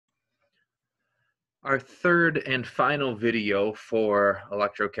Our third and final video for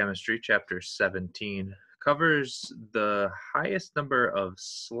Electrochemistry, Chapter 17, covers the highest number of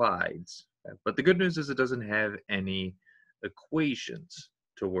slides. But the good news is it doesn't have any equations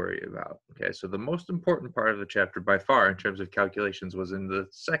to worry about. Okay, so the most important part of the chapter by far in terms of calculations was in the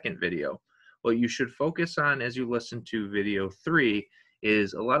second video. What you should focus on as you listen to video 3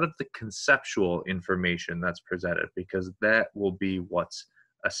 is a lot of the conceptual information that's presented, because that will be what's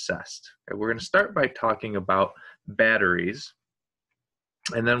assessed. Okay, we're going to start by talking about batteries,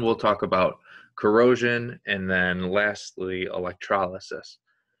 and then we'll talk about corrosion, and then lastly electrolysis.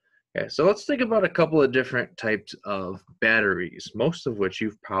 Okay, so let's think about a couple of different types of batteries, most of which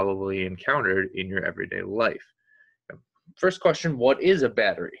you've probably encountered in your everyday life. First question, what is a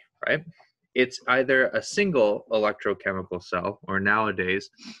battery, right? It's either a single electrochemical cell, or nowadays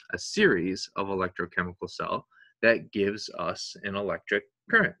a series of electrochemical cell that gives us an electric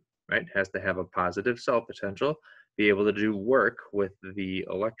current, right? It has to have a positive cell potential, be able to do work with the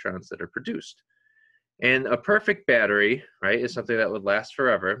electrons that are produced. And a perfect battery, right, is something that would last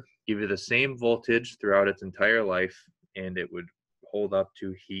forever, give you the same voltage throughout its entire life, and it would hold up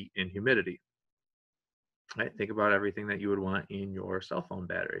to heat and humidity. Right? Think about everything that you would want in your cell phone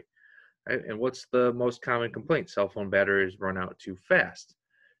battery. Right? And what's the most common complaint? Cell phone batteries run out too fast.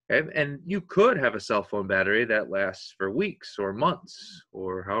 Okay? And you could have a cell phone battery that lasts for weeks or months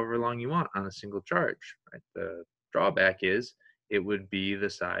or however long you want on a single charge. Right? The drawback is it would be the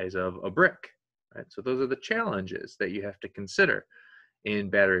size of a brick. Right? So those are the challenges that you have to consider in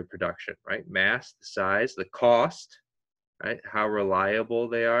battery production. Right? Mass, the size, the cost, right? How reliable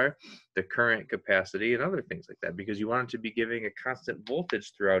they are, the current capacity, and other things like that, because you want it to be giving a constant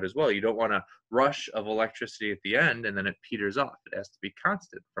voltage throughout as well. You don't want a rush of electricity at the end and then it peters off. It has to be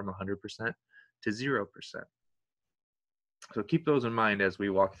constant from 100% to 0%. So keep those in mind as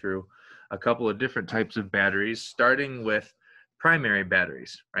we walk through a couple of different types of batteries, starting with primary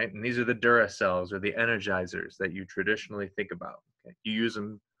batteries, right? And these are the Duracells or the energizers that you traditionally think about. Okay? You use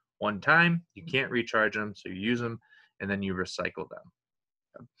them one time, you can't recharge them, so you use them and then you recycle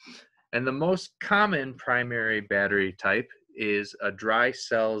them. And the most common primary battery type is a dry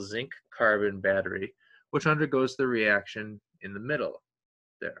cell zinc carbon battery, which undergoes the reaction in the middle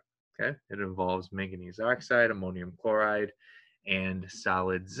there. Okay, it involves manganese oxide, ammonium chloride, and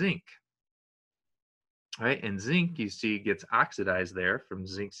solid zinc. Right, and zinc, you see, gets oxidized there from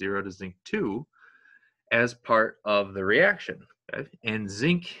zinc 0 to zinc 2 as part of the reaction. Okay? And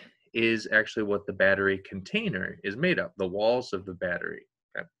zinc is actually what the battery container is made of, the walls of the battery.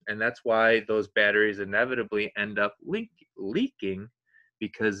 Okay? And that's why those batteries inevitably end up leaking,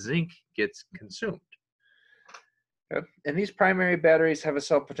 because zinc gets consumed. Okay? And these primary batteries have a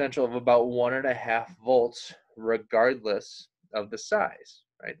cell potential of about 1.5 volts, regardless of the size,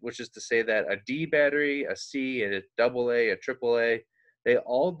 right? Which is to say that a D battery, a C, a AA, a AAA, they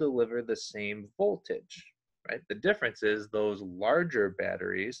all deliver the same voltage. Right? The difference is those larger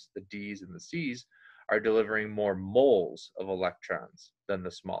batteries, the Ds and the Cs, are delivering more moles of electrons than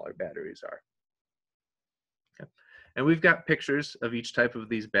the smaller batteries are. Okay. And we've got pictures of each type of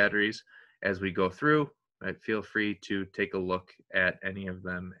these batteries as we go through. Right? Feel free to take a look at any of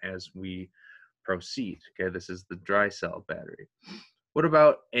them as we proceed. Okay, this is the dry cell battery. What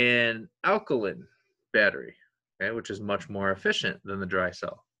about an alkaline battery, okay, which is much more efficient than the dry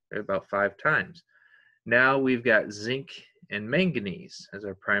cell, okay, about 5 times. Now we've got zinc and manganese as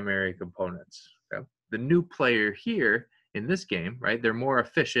our primary components. Okay? The new player here in this game, right, they're more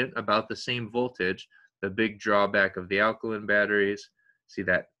efficient, about the same voltage. The big drawback of the alkaline batteries, see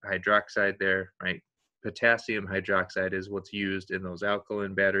that hydroxide there, right? Potassium hydroxide is what's used in those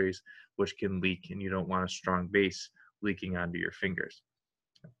alkaline batteries, which can leak, and you don't want a strong base leaking onto your fingers.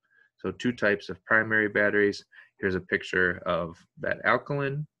 So 2 types of primary batteries. Here's a picture of that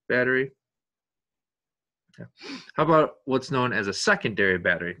alkaline battery. How about what's known as a secondary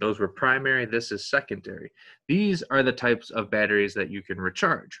battery? Those were primary, this is secondary. These are the types of batteries that you can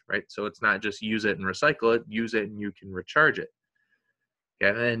recharge, right? So it's not just use it and recycle it, use it and you can recharge it.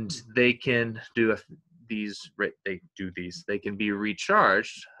 Yeah, and they can do they can be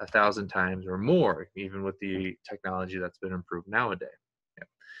recharged 1,000 times or more, even with the technology that's been improved nowadays.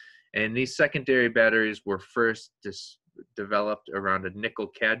 Yeah. And these secondary batteries were first developed around a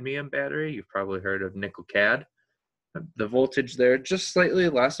nickel-cadmium battery. You've probably heard of nickel-cad. The voltage there just slightly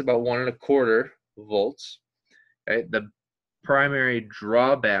less, about 1.25 volts. Okay? The primary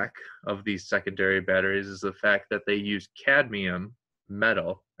drawback of these secondary batteries is the fact that they use cadmium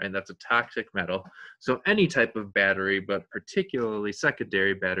metal, and that's a toxic metal. So any type of battery, but particularly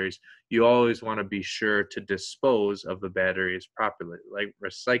secondary batteries, you always want to be sure to dispose of the batteries properly, like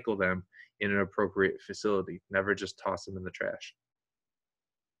recycle them in an appropriate facility. Never just toss them in the trash.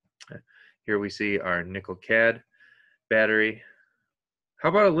 Here we see our nickel cad battery. How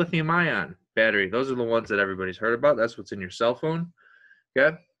about a lithium ion battery? Those are the ones that everybody's heard about. That's what's in your cell phone.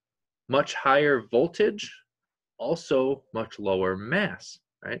 Okay. Much higher voltage, also much lower mass,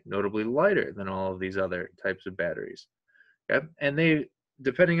 right? Notably lighter than all of these other types of batteries. Okay. And they,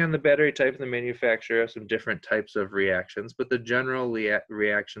 depending on the battery type and the manufacturer, have some different types of reactions, but the general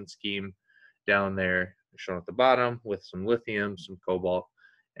reaction scheme down there shown at the bottom with some lithium, some cobalt,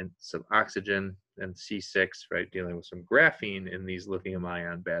 and some oxygen, and C6, right, dealing with some graphene in these lithium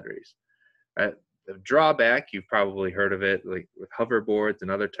ion batteries. Right? The drawback, you've probably heard of it, like with hoverboards and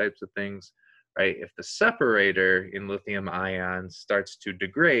other types of things, right? If the separator in lithium ions starts to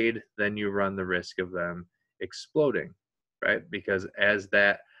degrade, then you run the risk of them exploding, right? Because as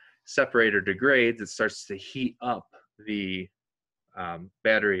that separator degrades, it starts to heat up the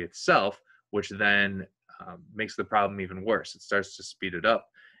battery itself, which then makes the problem even worse. It starts to speed it up.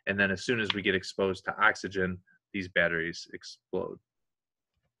 And then as soon as we get exposed to oxygen, these batteries explode.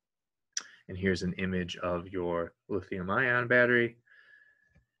 And here's an image of your lithium ion battery.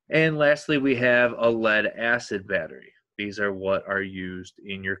 And lastly, we have a lead acid battery. These are what are used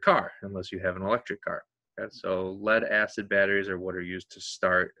in your car, unless you have an electric car. Okay? So lead acid batteries are what are used to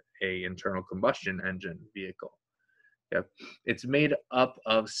start an internal combustion engine vehicle. Yep. It's made up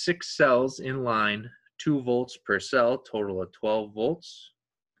of 6 cells in line, 2 volts per cell, total of 12 volts.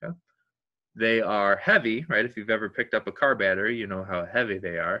 Okay. They are heavy, right? If you've ever picked up a car battery, you know how heavy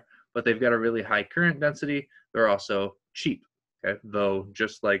they are, but they've got a really high current density. They're also cheap, okay? Though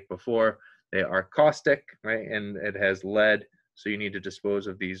just like before, they are caustic, right? And it has lead, so you need to dispose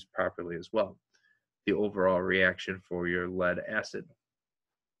of these properly as well. The overall reaction for your lead acid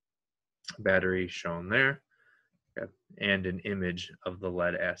battery shown there. Okay. And an image of the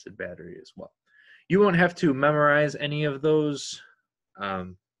lead acid battery as well. You won't have to memorize any of those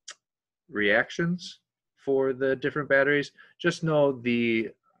reactions for the different batteries. Just know the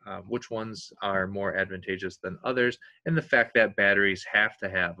which ones are more advantageous than others, and the fact that batteries have to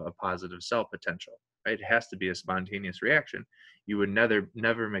have a positive cell potential. Right? It has to be a spontaneous reaction. You would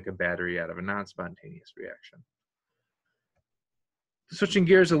never make a battery out of a non-spontaneous reaction. Switching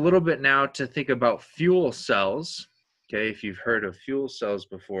gears a little bit now to think about fuel cells. Okay, if you've heard of fuel cells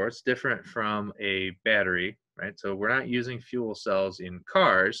before, it's different from a battery, right? So we're not using fuel cells in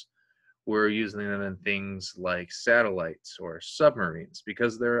cars. We're using them in things like satellites or submarines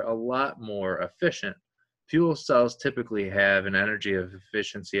because they're a lot more efficient. Fuel cells typically have an energy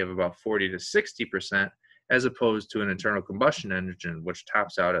efficiency of about 40 to 60%, as opposed to an internal combustion engine, which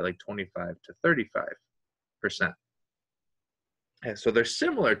tops out at like 25 to 35%. And so they're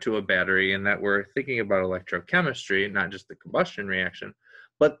similar to a battery in that we're thinking about electrochemistry, not just the combustion reaction,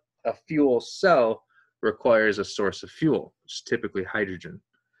 but a fuel cell requires a source of fuel, which is typically hydrogen.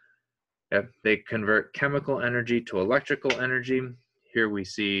 They convert chemical energy to electrical energy. Here we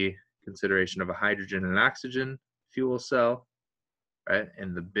see consideration of a hydrogen and oxygen fuel cell, right?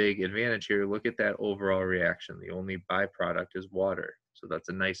 And the big advantage here, look at that overall reaction. The only byproduct is water. So that's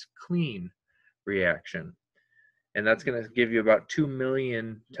a nice clean reaction. And that's going to give you about 2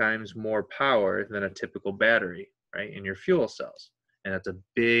 million times more power than a typical battery, right, in your fuel cells. And that's a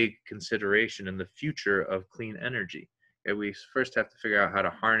big consideration in the future of clean energy. Okay, we first have to figure out how to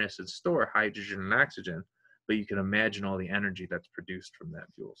harness and store hydrogen and oxygen, but you can imagine all the energy that's produced from that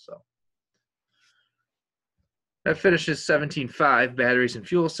fuel cell. That finishes 17.5, batteries and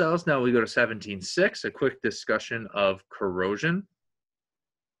fuel cells. Now we go to 17.6, a quick discussion of corrosion.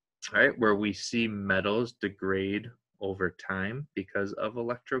 Right, where we see metals degrade over time because of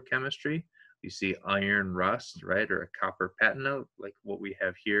electrochemistry. You see iron rust, right, or a copper patina, like what we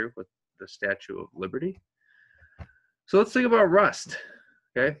have here with the Statue of Liberty. So let's think about rust.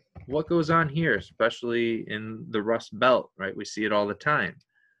 Okay, what goes on here, especially in the rust belt, right? We see it all the time.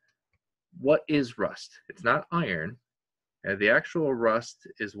 What is rust? It's not iron. The actual rust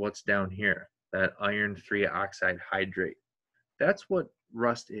is what's down here, that iron 3 oxide hydrate. That's what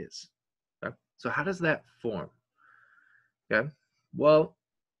rust is. Okay? So how does that form? Okay. Well,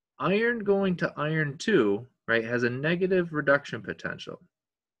 iron going to iron 2, right, has a negative reduction potential.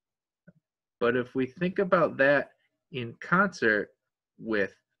 But if we think about that in concert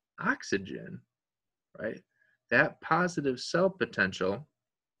with oxygen, right, that positive cell potential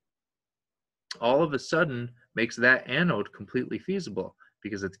all of a sudden makes that anode completely feasible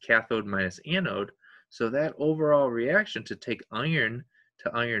because it's cathode minus anode. So that overall reaction to take iron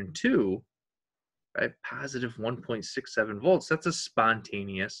to iron 2, right, positive 1.67 volts, that's a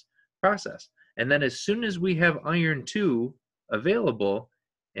spontaneous process. And then as soon as we have iron 2 available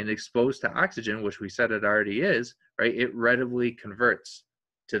and exposed to oxygen, which we said it already is, right, it readily converts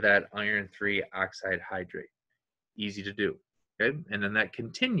to that iron 3 oxide hydrate. Easy to do, okay? And then that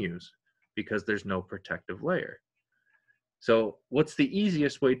continues because there's no protective layer. So what's the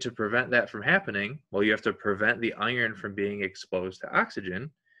easiest way to prevent that from happening? Well, you have to prevent the iron from being exposed to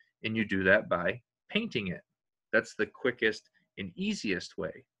oxygen, and you do that by painting it. That's the quickest and easiest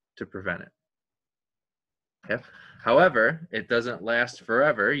way to prevent it. Okay. However, it doesn't last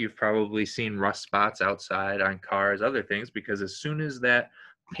forever. You've probably seen rust spots outside on cars, other things, because as soon as that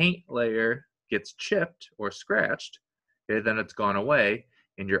paint layer gets chipped or scratched, okay, then it's gone away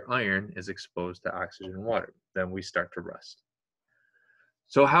and your iron is exposed to oxygen and water. Then we start to rust.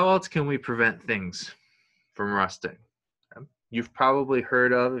 So how else can we prevent things from rusting? You've probably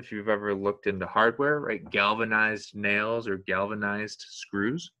heard of, if you've ever looked into hardware, right, galvanized nails or galvanized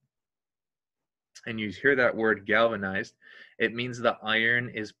screws. And you hear that word galvanized, it means the iron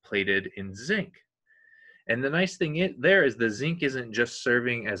is plated in zinc. And the nice thing there is the zinc isn't just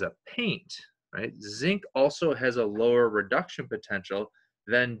serving as a paint, right? Zinc also has a lower reduction potential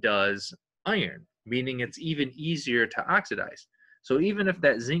than does iron, meaning it's even easier to oxidize. So even if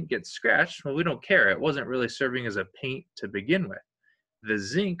that zinc gets scratched, well, we don't care. It wasn't really serving as a paint to begin with. The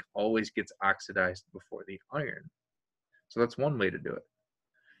zinc always gets oxidized before the iron. So that's one way to do it.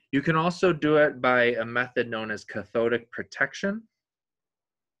 You can also do it by a method known as cathodic protection,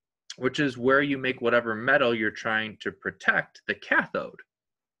 which is where you make whatever metal you're trying to protect the cathode,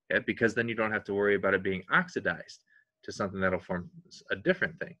 okay? Because then you don't have to worry about it being oxidized to something that'll form a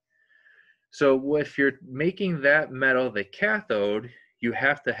different thing. So if you're making that metal the cathode, you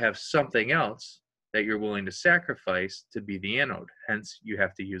have to have something else that you're willing to sacrifice to be the anode. Hence, you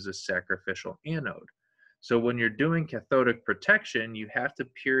have to use a sacrificial anode. So when you're doing cathodic protection, you have to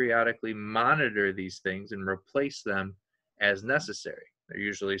periodically monitor these things and replace them as necessary. They're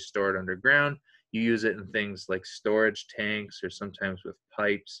usually stored underground. You use it in things like storage tanks or sometimes with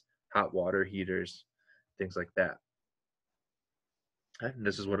pipes, hot water heaters, things like that. And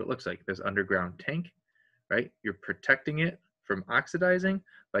this is what it looks like, this underground tank, right? You're protecting it from oxidizing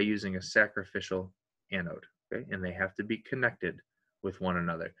by using a sacrificial anode, okay? And they have to be connected with one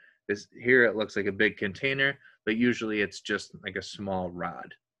another. Here it looks like a big container, but usually it's just like a small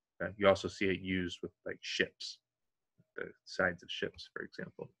rod. Okay? You also see it used with like ships, the sides of ships, for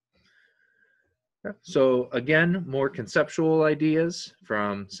example. Okay. So again, more conceptual ideas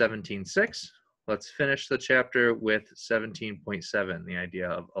from 17.6. Let's finish the chapter with 17.7, the idea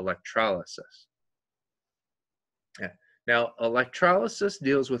of electrolysis. Yeah. Now, electrolysis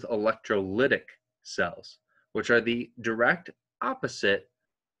deals with electrolytic cells, which are the direct opposite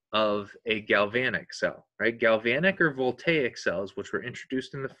of a galvanic cell, right? Galvanic or voltaic cells, which were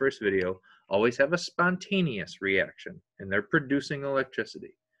introduced in the first video, always have a spontaneous reaction, and they're producing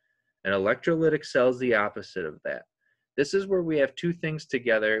electricity. An electrolytic cell is the opposite of that. This is where we have two things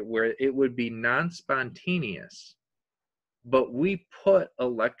together where it would be non-spontaneous, but we put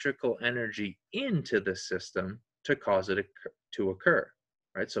electrical energy into the system to cause it to occur,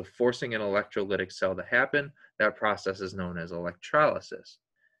 right? So forcing an electrolytic cell to happen, that process is known as electrolysis.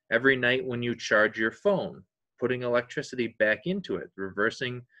 Every night when you charge your phone, putting electricity back into it,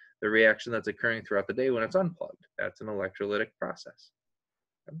 reversing the reaction that's occurring throughout the day when it's unplugged, that's an electrolytic process.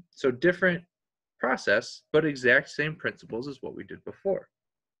 So different process, but exact same principles as what we did before.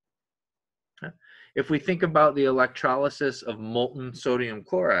 If we think about the electrolysis of molten sodium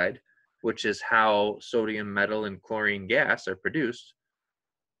chloride, which is how sodium metal and chlorine gas are produced,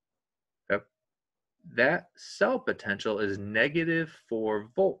 that cell potential is -4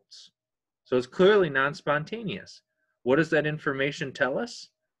 volts. So it's clearly non-spontaneous. What does that information tell us?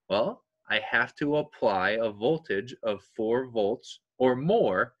 Well, I have to apply a voltage of 4 volts or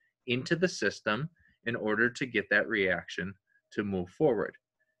more into the system in order to get that reaction to move forward.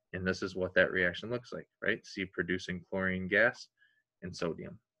 And this is what that reaction looks like, right? See, producing chlorine gas and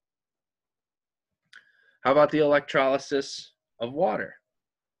sodium. How about the electrolysis of water,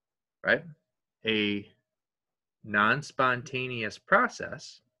 right? A non-spontaneous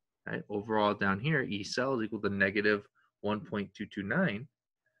process, right? Overall down here, E cell is equal to -1.229,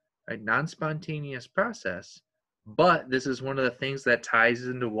 right? Non-spontaneous process, but this is one of the things that ties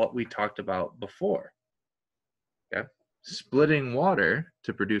into what we talked about before. Okay? Splitting water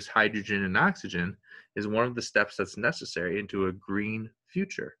to produce hydrogen and oxygen is one of the steps that's necessary into a green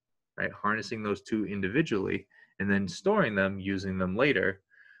future, right? Harnessing those two individually and then storing them, using them later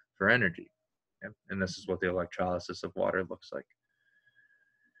for energy. Okay? And this is what the electrolysis of water looks like.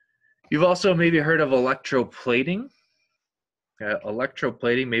 You've also maybe heard of electroplating.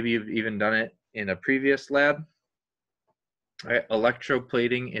 Electroplating, maybe you've even done it in a previous lab. Right?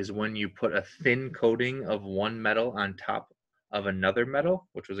 Electroplating is when you put a thin coating of one metal on top of another metal,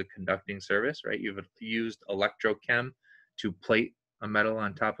 which was a conducting surface, right? You've used electrochem to plate a metal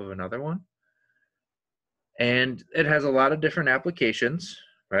on top of another one. And it has a lot of different applications,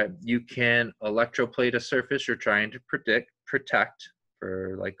 right? You can electroplate a surface you're trying to protect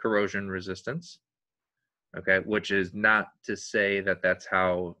for like corrosion resistance, okay? Which is not to say that that's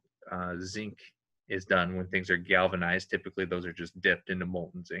how zinc is done when things are galvanized. Typically, those are just dipped into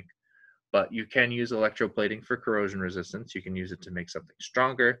molten zinc. But you can use electroplating for corrosion resistance. You can use it to make something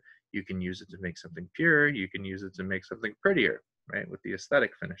stronger. You can use it to make something purer. You can use it to make something prettier, right, with the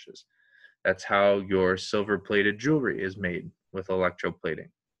aesthetic finishes. That's how your silver-plated jewelry is made, with electroplating.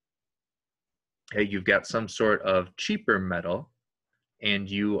 Hey, you've got some sort of cheaper metal, and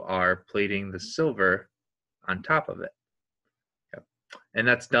you are plating the silver on top of it. Yep. And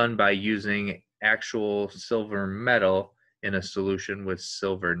that's done by using actual silver metal in a solution with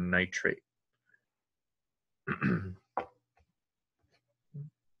silver nitrate.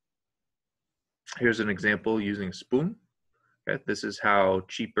 Here's an example using a spoon. Okay, this is how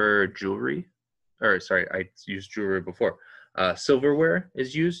cheaper jewelry, or sorry, I used jewelry before. Silverware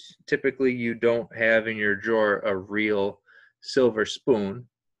is used. Typically, you don't have in your drawer a real silver spoon.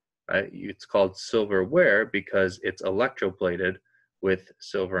 It's called silverware because it's electroplated with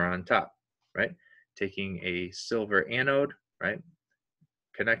silver on top, right? Taking a silver anode, right?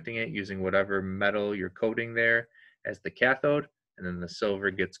 Connecting it using whatever metal you're coating there as the cathode, and then the silver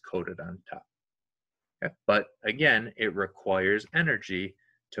gets coated on top. Okay? But again, it requires energy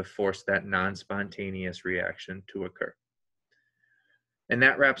to force that non-spontaneous reaction to occur. And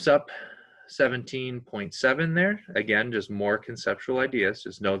that wraps up 17.7 there. Again, just more conceptual ideas.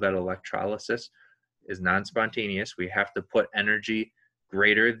 Just know that electrolysis is non-spontaneous. We have to put energy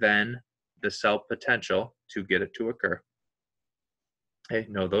greater than the cell potential to get it to occur. Okay,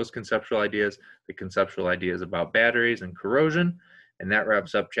 know those conceptual ideas, the conceptual ideas about batteries and corrosion, and that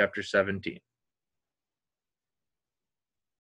wraps up chapter 17.